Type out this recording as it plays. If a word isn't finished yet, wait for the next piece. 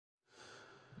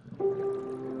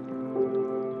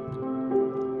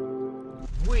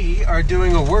We are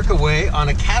doing a workaway on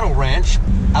a cattle ranch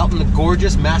out in the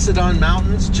gorgeous Macedon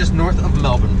Mountains just north of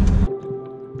Melbourne.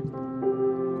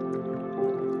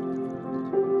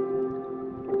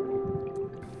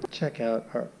 Check out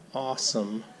our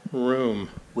awesome room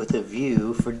with a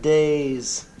view for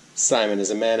days. Simon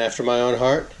is a man after my own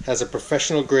heart, has a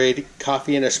professional grade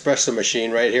coffee and espresso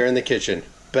machine right here in the kitchen.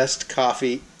 Best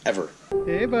coffee ever.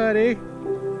 Hey buddy.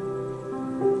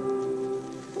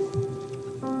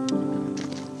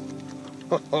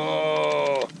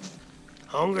 Oh,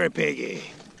 hungry piggy.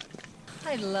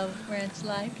 I love ranch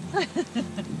life.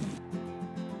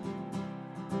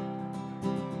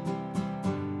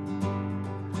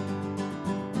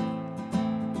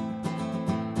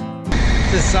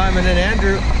 This is Simon and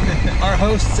Andrew, our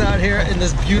hosts out here in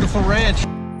this beautiful ranch.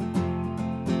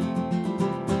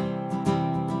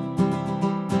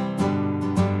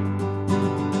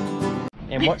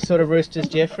 And what sort of rooster is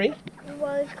Jeffrey?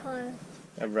 Rose cone.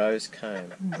 A rose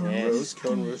cone. Yes. Rose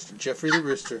cone rooster. Jeffrey the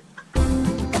rooster.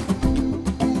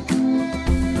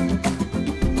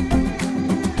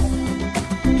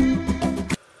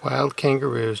 Wild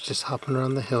kangaroos just hopping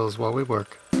around the hills while we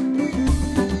work.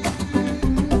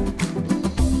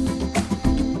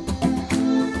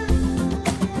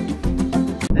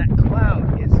 That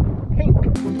cloud is pink.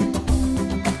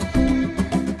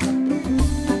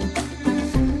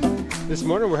 This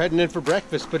morning we're heading in for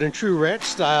breakfast, but in true ranch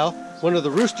style, one of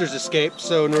the roosters escaped,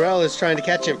 so Norelle is trying to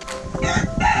catch him.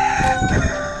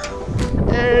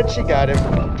 And she got him.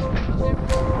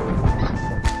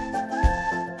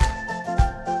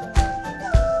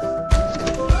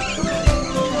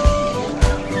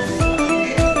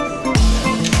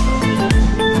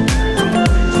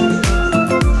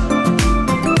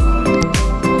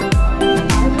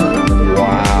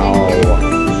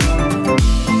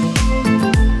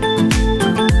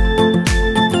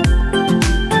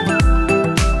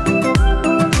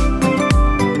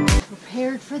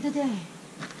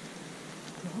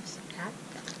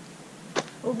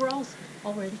 Overalls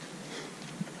already.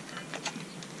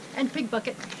 And pig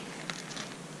bucket.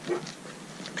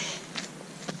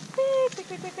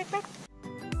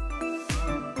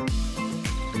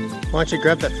 Why don't you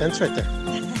grab that fence right there?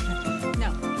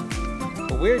 No.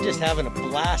 Well, we're just having a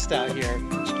blast out here.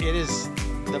 It is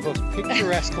the most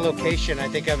picturesque location I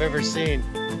think I've ever seen.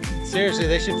 Seriously,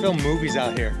 they should film movies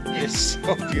out here. It is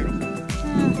so beautiful.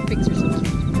 Pigs are so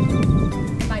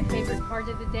cute. My favorite part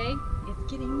of the day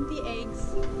is getting the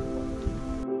eggs.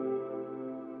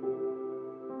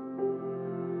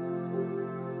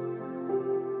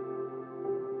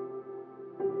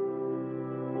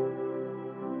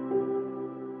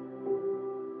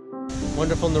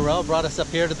 Wonderful Norelle brought us up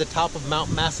here to the top of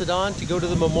Mount Macedon to go to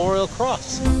the Memorial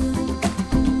Cross.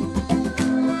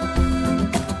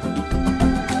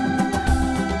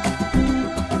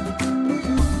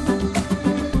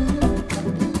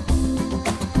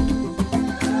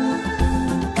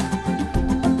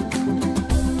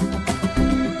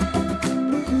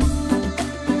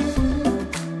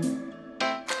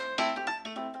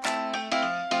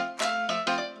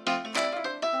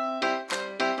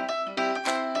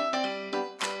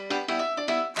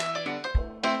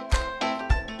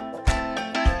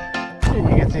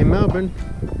 You can see Melbourne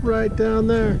right down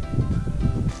there.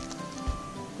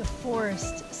 The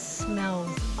forest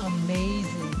smells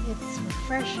amazing. It's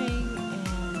refreshing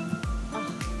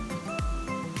and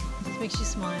just makes you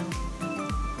smile.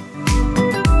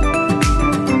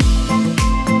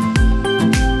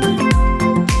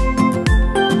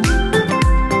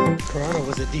 Toronto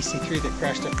was a DC-3 that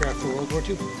crashed up here after World War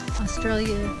II.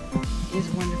 Australia is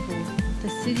wonderful. The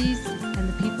cities and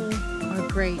the people are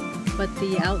great, but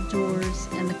the outdoors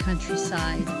and the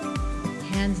countryside,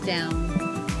 hands down,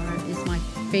 is my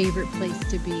favorite place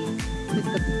to be. With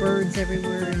the birds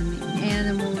everywhere and the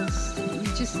animals, you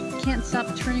just can't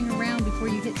stop turning around before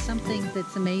you hit something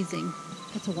that's amazing.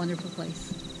 It's a wonderful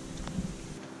place.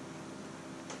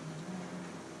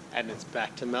 And it's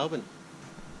back to Melbourne.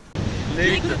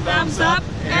 Click the thumbs up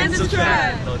and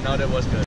subscribe. No, that was good.